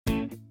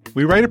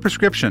We write a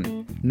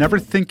prescription, never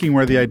thinking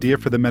where the idea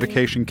for the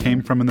medication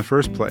came from in the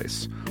first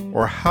place,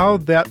 or how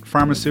that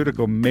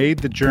pharmaceutical made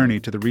the journey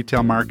to the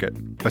retail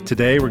market. But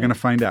today we're going to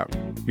find out.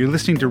 You're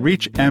listening to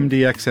Reach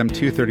MDXM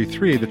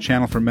 233, the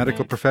channel for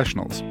medical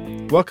professionals.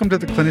 Welcome to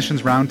the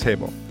Clinicians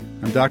Roundtable.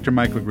 I'm Dr.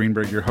 Michael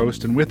Greenberg, your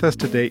host, and with us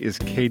today is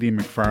Katie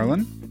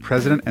McFarland,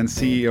 President and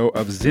CEO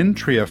of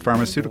Zintria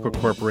Pharmaceutical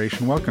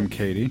Corporation. Welcome,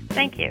 Katie.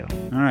 Thank you.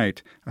 All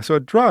right. So a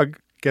drug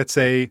gets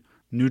a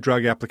new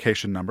drug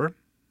application number.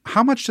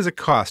 How much does it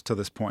cost to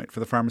this point for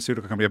the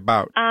pharmaceutical company?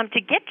 About?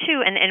 To get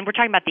to, and we're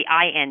talking about the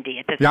IND.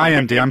 It's the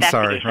IND, I'm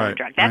sorry. Right.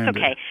 Drug. That's IND.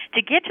 Okay.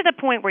 To get to the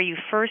point where you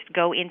first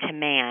go into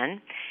man,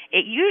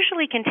 it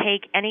usually can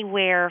take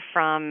anywhere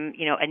from,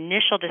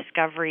 initial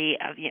discovery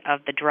of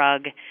the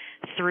drug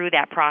through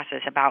that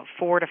process, about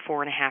 4 to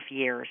 4.5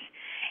 years.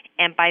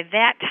 And by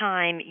that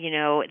time,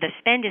 the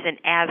spend isn't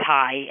as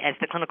high as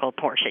the clinical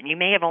portion. You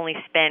may have only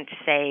spent,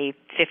 say,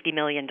 $50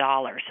 million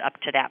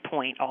up to that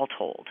point, all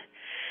told,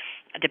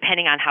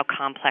 depending on how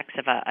complex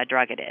of a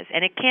drug it is.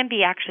 And it can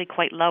be actually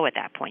quite low at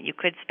that point. You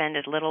could spend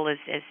as little as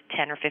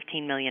 $10 or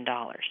 $15 million.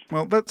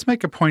 Well, let's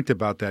make a point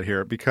about that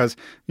here because,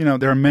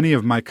 there are many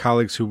of my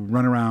colleagues who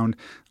run around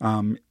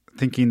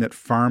thinking that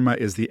pharma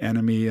is the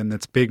enemy and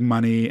it's big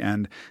money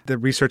and the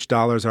research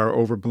dollars are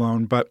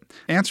overblown. But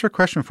answer a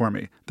question for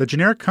me. The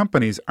generic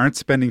companies aren't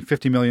spending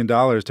 $50 million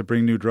to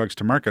bring new drugs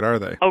to market, are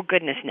they? Oh,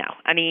 goodness, no.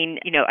 I mean,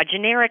 a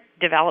generic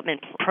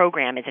development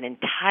program is an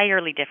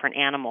entirely different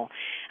animal.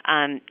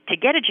 To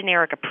get a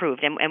generic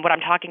approved, and what I'm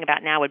talking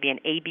about now would be an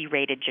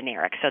AB-rated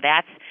generic. So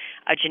that's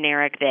a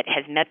generic that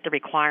has met the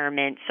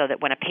requirement so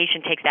that when a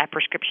patient takes that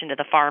prescription to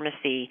the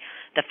pharmacy,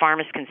 the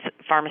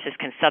pharmacist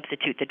can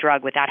substitute the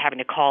drug without having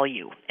to call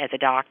you as a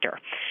doctor.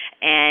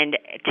 And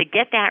to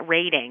get that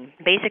rating,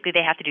 basically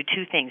they have to do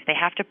two things. They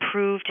have to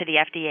prove to the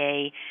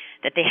FDA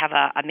that they have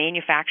a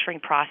manufacturing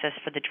process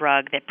for the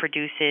drug that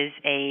produces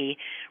a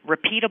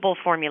repeatable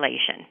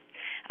formulation.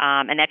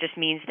 And that just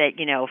means that,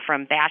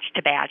 from batch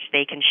to batch,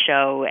 they can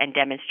show and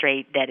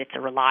demonstrate that it's a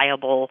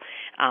reliable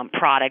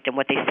product and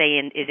what they say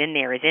is in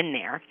there is in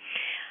there.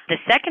 The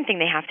second thing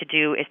they have to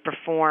do is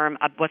perform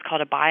what's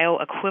called a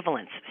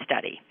bioequivalence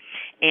study.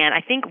 And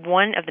I think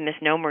one of the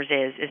misnomers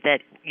is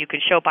that you can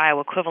show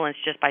bioequivalence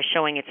just by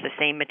showing it's the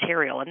same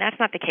material. And that's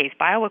not the case.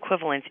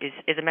 Bioequivalence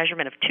is a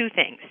measurement of two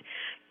things.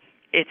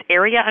 It's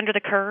area under the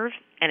curve,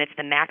 and it's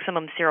the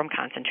maximum serum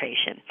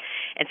concentration.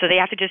 And so they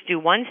have to just do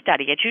one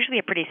study. It's usually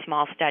a pretty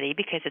small study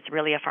because it's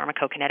really a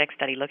pharmacokinetic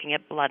study looking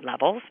at blood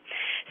levels.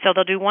 So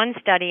they'll do one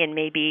study in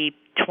maybe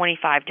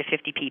 25 to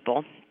 50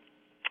 people.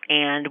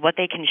 And what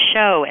they can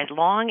show, as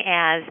long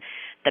as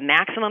the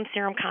maximum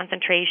serum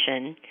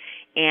concentration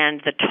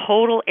and the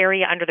total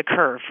area under the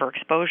curve for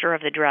exposure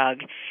of the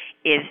drug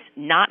is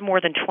not more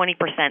than 20%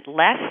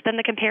 less than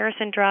the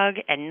comparison drug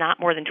and not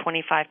more than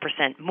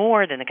 25%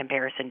 more than the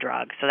comparison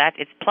drug. So that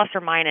it's plus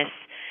or minus,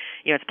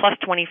 it's plus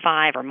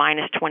 25 or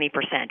minus 20%.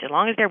 As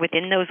long as they're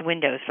within those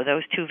windows for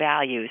those two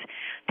values,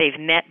 they've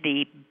met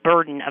the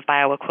burden of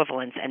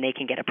bioequivalence and they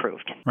can get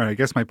approved. Right. I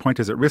guess my point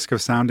is at risk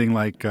of sounding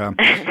like,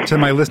 to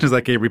my listeners,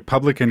 like a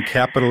Republican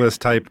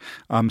capitalist type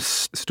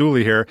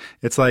stoolie here.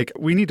 It's like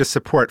we need to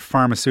support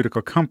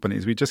pharmaceutical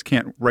companies. We just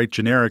can't write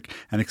generic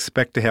and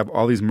expect to have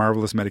all these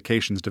marvelous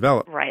medications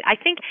developed. Right. I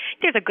think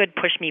there's a good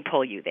push me,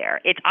 pull you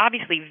there. It's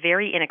obviously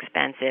very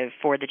inexpensive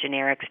for the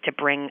generics to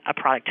bring a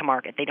product to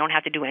market. They don't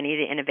have to do any of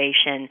the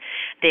innovation.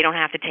 They don't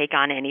have to take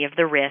on any of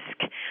the risk.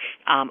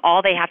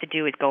 All they have to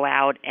do is go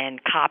out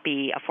and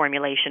copy a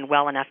formulation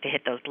well enough to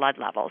hit those blood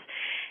levels.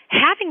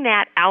 Having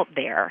that out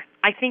there,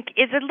 I think,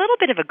 is a little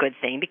bit of a good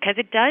thing because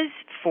it does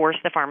force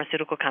the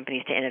pharmaceutical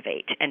companies to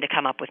innovate and to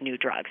come up with new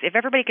drugs. If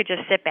everybody could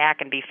just sit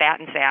back and be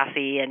fat and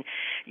sassy and,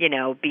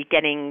 be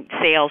getting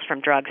sales from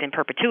drugs in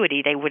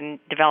perpetuity, they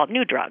wouldn't develop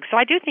new drugs. So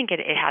I do think it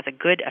has a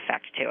good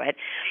effect to it.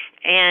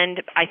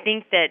 And I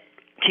think that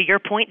to your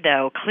point,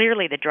 though,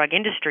 clearly the drug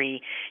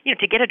industry,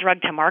 to get a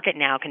drug to market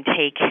now can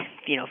take,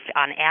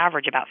 on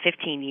average about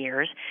 15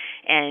 years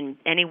and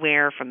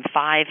anywhere from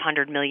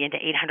 $500 million to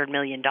 $800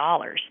 million.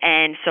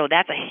 And so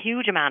that's a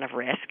huge amount of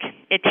risk.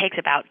 It takes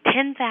about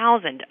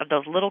 10,000 of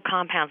those little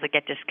compounds that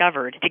get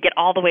discovered to get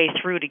all the way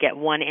through to get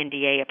one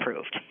NDA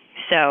approved.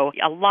 So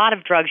a lot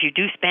of drugs you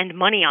do spend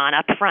money on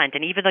up front,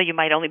 and even though you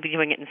might only be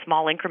doing it in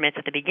small increments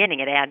at the beginning,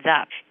 it adds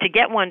up. To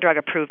get one drug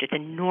approved, it's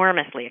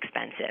enormously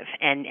expensive,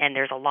 and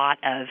there's a lot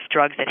of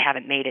drugs that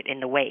haven't made it in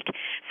the wake.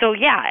 So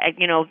yeah,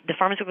 the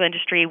pharmaceutical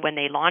industry, when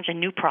they launch a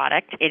new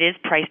product, it is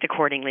priced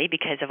accordingly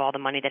because of all the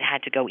money that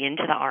had to go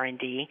into the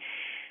R&D.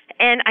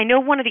 And I know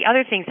one of the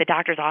other things that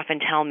doctors often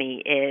tell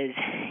me is,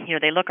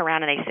 they look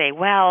around and they say,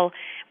 well,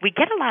 we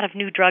get a lot of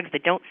new drugs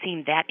that don't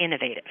seem that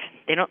innovative.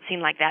 They don't seem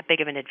like that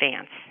big of an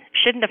advance.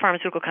 Shouldn't the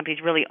pharmaceutical companies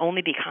really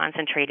only be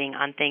concentrating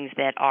on things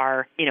that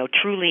are,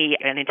 truly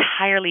an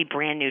entirely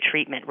brand new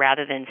treatment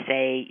rather than,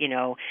 say,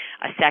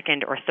 a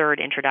second or third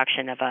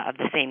introduction of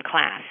the same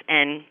class?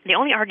 And the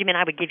only argument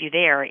I would give you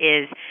there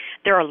is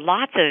there are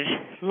lots of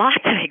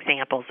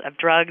examples of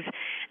drugs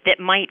that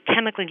might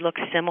chemically look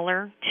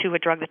similar to a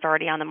drug that's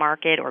already on the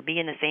market or be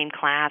in the same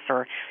class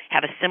or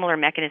have a similar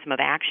mechanism of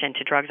action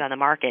to drugs on the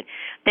market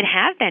that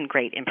have been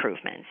great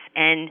improvements.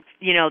 And,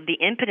 the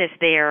impetus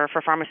there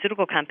for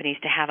pharmaceutical companies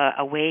to have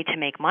a way to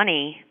make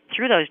money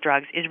through those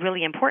drugs is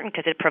really important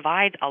because it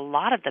provides a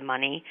lot of the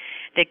money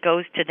that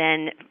goes to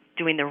then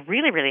doing the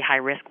really, really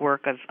high-risk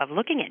work of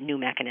looking at new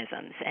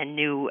mechanisms and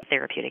new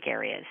therapeutic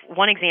areas.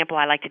 One example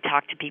I like to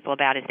talk to people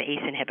about is the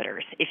ACE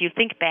inhibitors. If you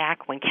think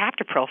back when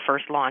Captopril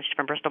first launched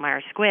from Bristol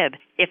Myers Squibb,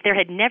 if there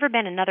had never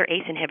been another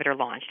ACE inhibitor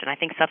launched, and I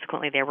think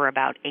subsequently there were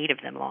about 8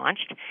 of them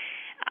launched,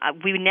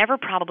 we never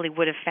probably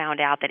would have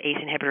found out that ACE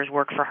inhibitors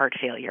work for heart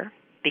failure,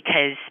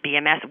 because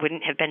BMS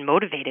wouldn't have been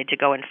motivated to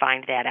go and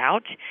find that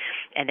out,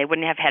 and they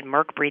wouldn't have had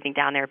Merck breathing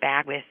down their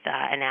back with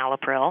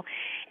enalapril,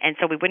 and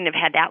so we wouldn't have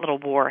had that little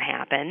war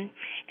happen,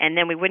 and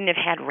then we wouldn't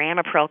have had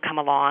Ramipril come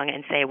along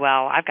and say,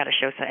 well, I've got to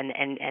show some,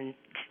 and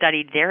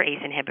studied their ACE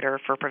inhibitor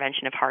for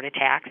prevention of heart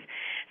attacks.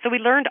 So we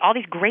learned all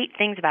these great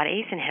things about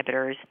ACE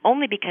inhibitors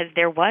only because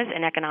there was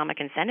an economic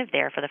incentive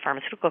there for the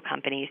pharmaceutical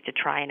companies to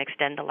try and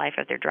extend the life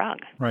of their drug.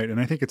 Right, and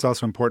I think it's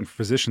also important for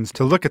physicians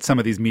to look at some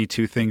of these Me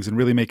Too things and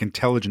really make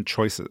intelligent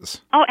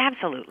choices. Oh,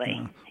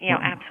 absolutely.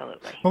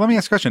 Absolutely. Well, let me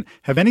ask a question.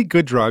 Have any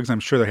good drugs, I'm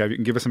sure they have, you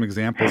can give us some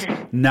examples,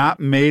 not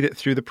made it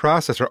through the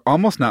process or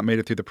almost not made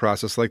it through the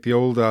process, like the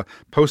old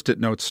Post-it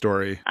note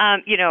story?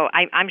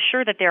 I'm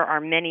sure that there are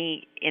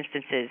many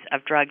instances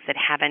of drugs that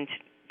haven't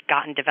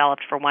gotten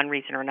developed for one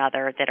reason or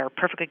another that are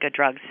perfectly good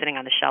drugs sitting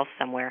on the shelf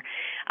somewhere.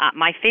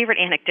 My favorite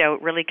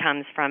anecdote really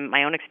comes from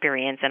my own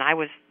experience, and I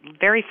was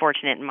very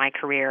fortunate in my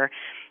career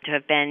to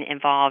have been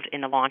involved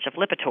in the launch of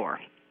Lipitor.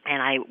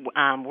 And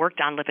I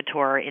worked on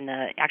Lipitor in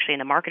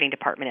the marketing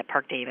department at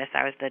Parke-Davis.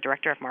 I was the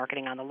director of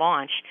marketing on the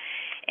launch.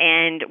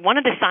 And one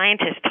of the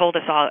scientists told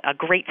us all a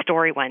great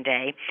story one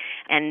day.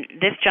 And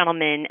this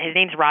gentleman, his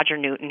name's Roger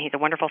Newton. He's a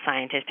wonderful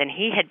scientist. And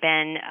he had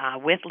been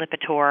with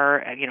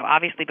Lipitor,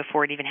 obviously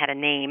before it even had a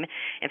name.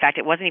 In fact,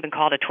 it wasn't even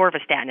called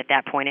atorvastatin at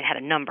that point. It had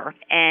a number.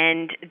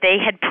 And they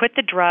had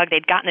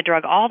they'd gotten the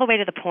drug all the way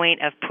to the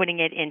point of putting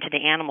it into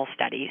the animal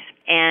studies.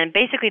 And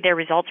basically their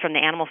results from the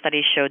animal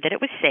studies showed that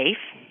it was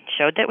safe,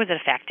 showed that it was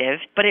effective,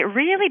 but it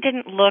really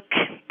didn't look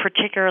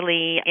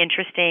particularly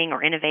interesting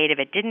or innovative.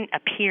 It didn't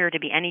appear to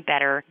be any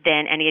better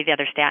than any of the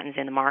other statins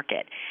in the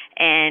market.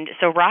 And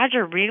so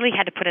Roger really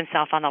had to put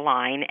himself on the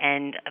line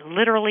and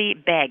literally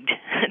begged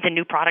the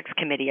new products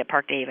committee at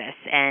Parke-Davis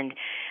and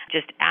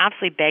just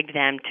absolutely begged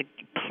them to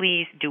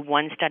please do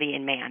one study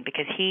in man,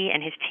 because he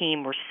and his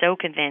team were so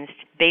convinced,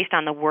 based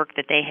on the work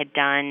that they had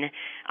done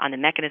on the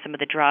mechanism of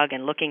the drug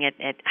and looking at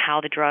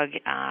how the drug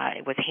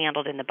was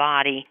handled in the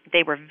body,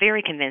 they were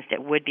very convinced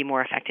it would be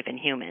more effective in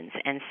humans.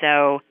 And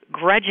so,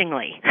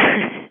 grudgingly,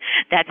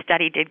 that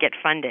study did get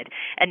funded.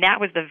 And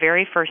that was the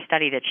very first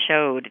study that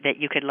showed that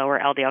you could lower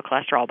LDL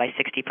cholesterol by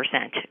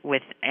 60%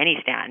 with any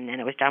statin, and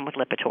it was done with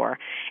Lipitor.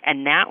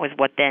 And that was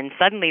what then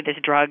suddenly this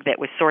drug that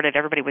was sort of,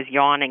 everybody was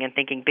yawning and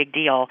thinking big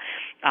deal,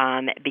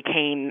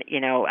 became,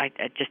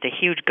 just a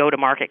huge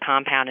go-to-market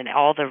compound, and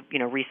all the,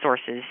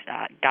 resources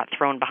got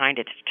thrown behind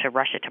it to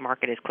rush it to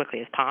market as quickly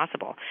as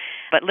possible.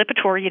 But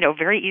Lipitor,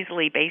 very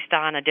easily, based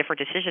on a different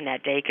decision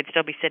that day, could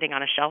still be sitting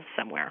on a shelf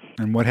somewhere.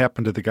 And what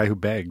happened to the guy who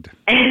begged?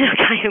 The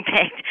guy who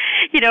begged.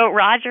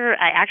 Roger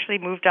actually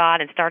moved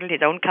on and started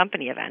his own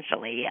company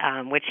eventually,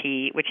 which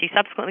he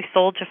subsequently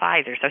sold to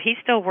Pfizer. So he's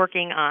still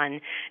working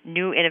on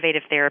new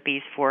innovative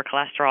therapies for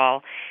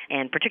cholesterol,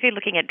 and particularly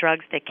looking at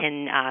drugs that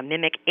can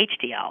mimic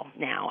HDL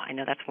now. I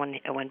know that's one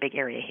big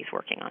area he's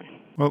working on.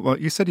 Well,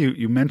 you said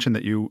you mentioned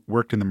that you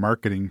worked in the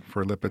marketing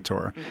for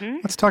Lipitor. Mm-hmm.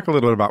 Let's talk a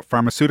little bit about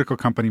pharmaceutical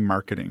company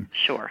marketing.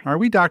 Sure. Are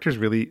we doctors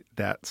really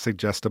that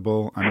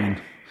suggestible? I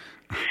mean,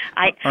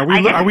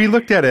 are we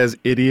looked at as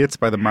idiots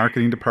by the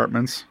marketing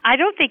departments? I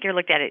don't think you're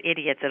looked at as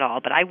idiots at all,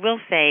 but I will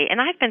say, and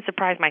I've been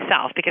surprised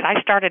myself, because I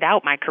started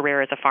out my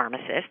career as a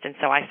pharmacist, and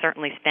so I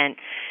certainly spent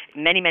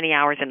many, many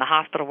hours in the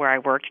hospital where I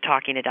worked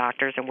talking to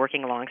doctors and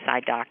working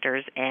alongside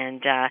doctors,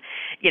 and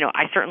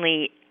I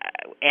certainly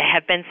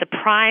have been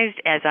surprised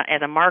as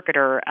a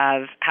marketer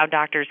of how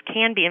doctors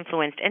can be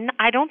influenced, and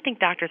I don't think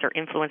doctors are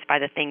influenced by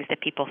the things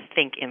that people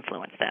think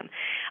influence them.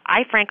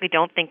 I frankly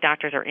don't think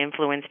doctors are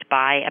influenced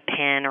by a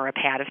pen or a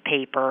pad of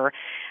paper.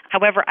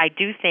 However, I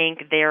do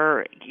think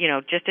they're,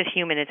 just as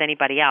human as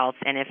anybody else,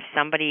 and if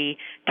somebody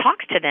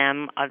talks to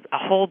them a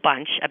whole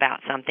bunch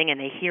about something and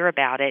they hear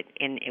about it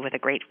with a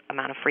great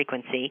amount of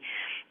frequency,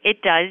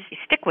 it does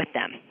stick with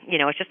them.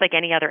 It's just like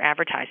any other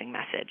advertising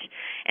message.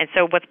 And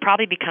so what's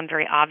probably become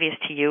very obvious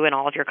to you and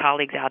all of your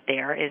colleagues out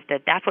there is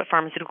that that's what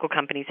pharmaceutical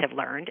companies have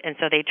learned, and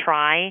so they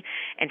try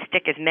and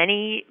stick as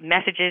many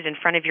messages in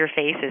front of your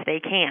face as they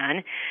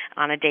can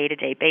on a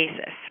day-to-day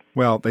basis.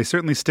 Well, they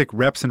certainly stick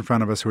reps in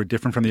front of us who are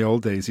different from the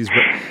old days.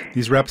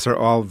 These reps are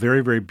all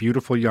very, very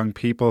beautiful young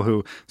people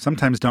who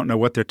sometimes don't know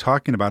what they're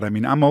talking about. I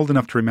mean, I'm old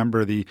enough to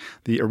remember the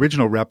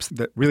original reps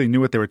that really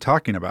knew what they were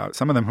talking about,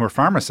 some of them who were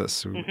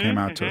pharmacists who came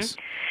out to us.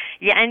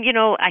 Yeah, and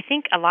I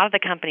think a lot of the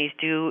companies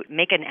do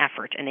make an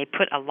effort, and they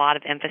put a lot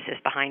of emphasis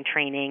behind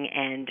training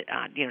and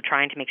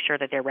trying to make sure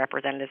that their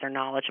representatives are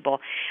knowledgeable.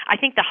 I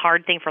think the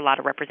hard thing for a lot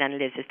of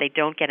representatives is they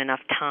don't get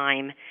enough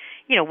time,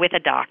 with a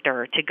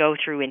doctor to go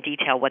through in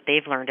detail what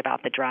they've learned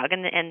about the drug,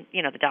 and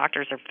the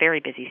doctors are very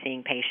busy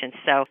seeing patients,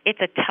 so it's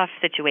a tough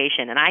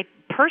situation. And I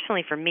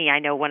personally, for me, I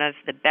know one of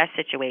the best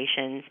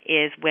situations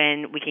is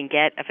when we can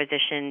get a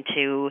physician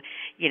to,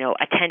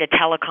 attend a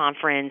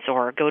teleconference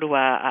or go to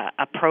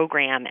a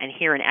program and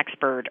hear an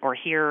expert or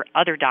hear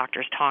other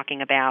doctors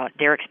talking about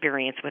their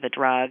experience with a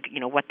drug,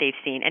 what they've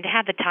seen, and to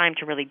have the time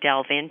to really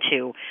delve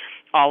into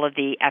all of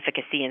the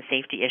efficacy and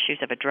safety issues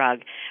of a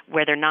drug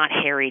where they're not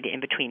harried in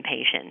between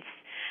patients.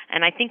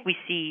 And I think we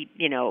see,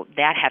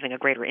 that having a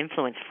greater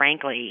influence,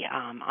 frankly,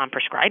 on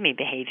prescribing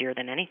behavior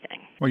than anything.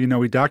 Well,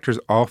 we doctors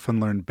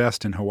often learn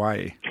best in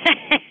Hawaii.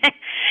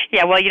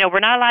 Yeah, well, we're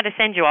not allowed to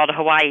send you all to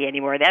Hawaii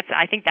anymore.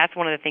 I think that's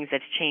one of the things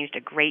that's changed a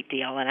great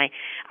deal. And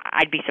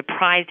I'd be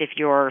surprised if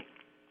your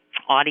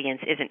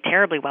audience isn't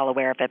terribly well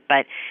aware of it,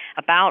 but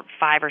about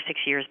 5 or 6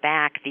 years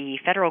back, the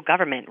federal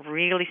government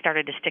really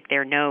started to stick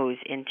their nose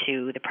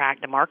into the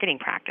marketing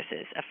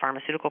practices of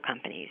pharmaceutical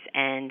companies.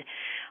 And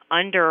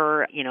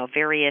under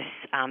various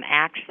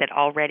acts that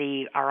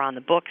already are on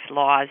the books,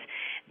 laws,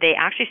 they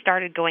actually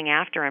started going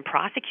after and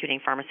prosecuting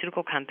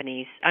pharmaceutical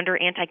companies under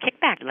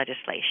anti-kickback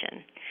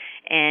legislation.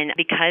 And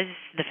because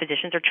the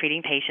physicians are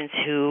treating patients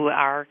who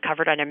are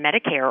covered under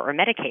Medicare or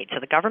Medicaid, so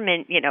the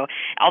government,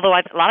 although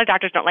a lot of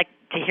doctors don't like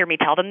to hear me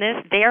tell them this,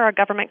 they are a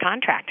government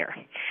contractor.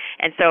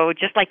 And so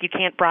just like you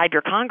can't bribe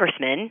your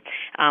congressman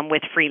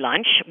with free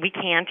lunch, we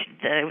can't,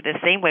 the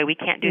same way we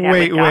can't do that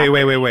with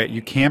doctors. Wait.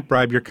 You can't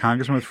bribe your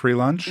congressman with free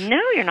lunch?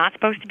 No, you're not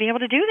supposed to be able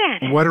to do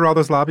that. What are all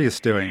those lobbyists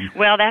doing?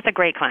 Well, that's a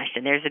great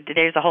question.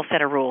 There's a whole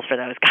set of rules for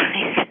those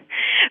guys.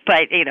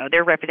 But,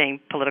 they're representing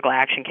political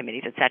action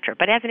committees, et cetera.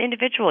 But as an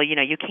individual,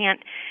 you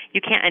can't,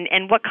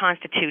 and what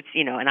constitutes,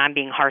 and I'm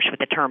being harsh with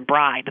the term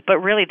bribe, but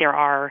really there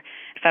are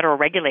federal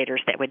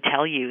regulators that would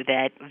tell you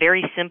that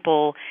very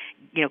simple,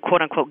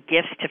 quote-unquote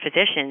gifts to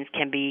physicians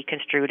can be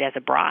construed as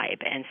a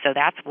bribe. And so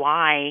that's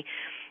why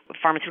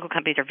pharmaceutical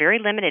companies are very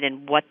limited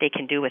in what they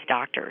can do with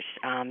doctors.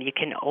 You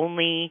can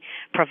only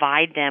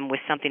provide them with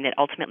something that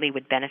ultimately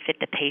would benefit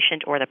the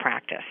patient or the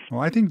practice.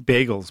 Well, I think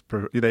bagels,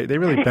 they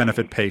really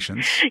benefit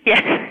patients.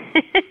 Yeah.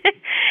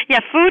 Yeah,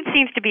 food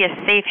seems to be a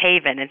safe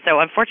haven, and so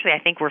unfortunately I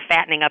think we're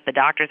fattening up the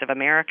doctors of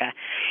America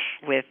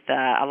with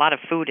a lot of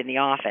food in the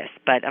office.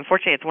 But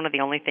unfortunately it's one of the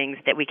only things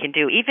that we can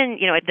do. Even,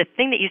 the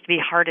thing that used to be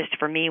hardest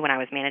for me when I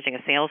was managing a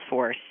sales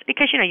force,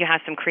 because, you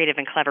have some creative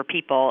and clever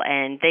people,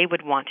 and they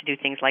would want to do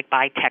things like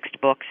buy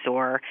textbooks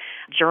or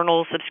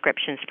journal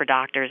subscriptions for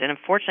doctors, and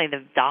unfortunately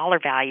the dollar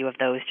value of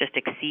those just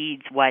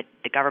exceeds what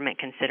the government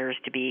considers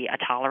to be a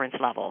tolerance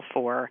level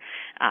for,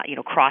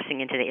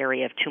 crossing into the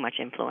area of too much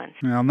influence.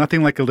 Well,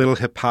 nothing like a little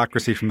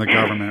hypocrisy from the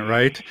government,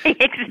 right?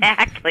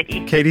 Exactly.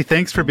 Katie,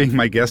 thanks for being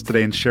my guest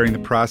today and sharing the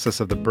process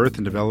of the birth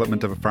and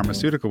development of a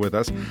pharmaceutical with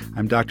us.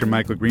 I'm Dr.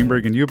 Michael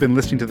Greenberg, and you've been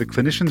listening to the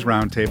Clinicians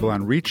Roundtable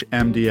on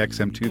ReachMD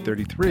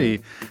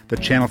XM233, the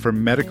channel for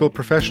medical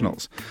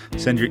professionals.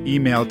 Send your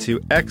email to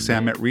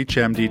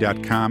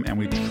xm@reachmd.com, and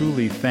we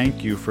truly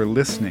thank you for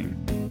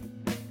listening.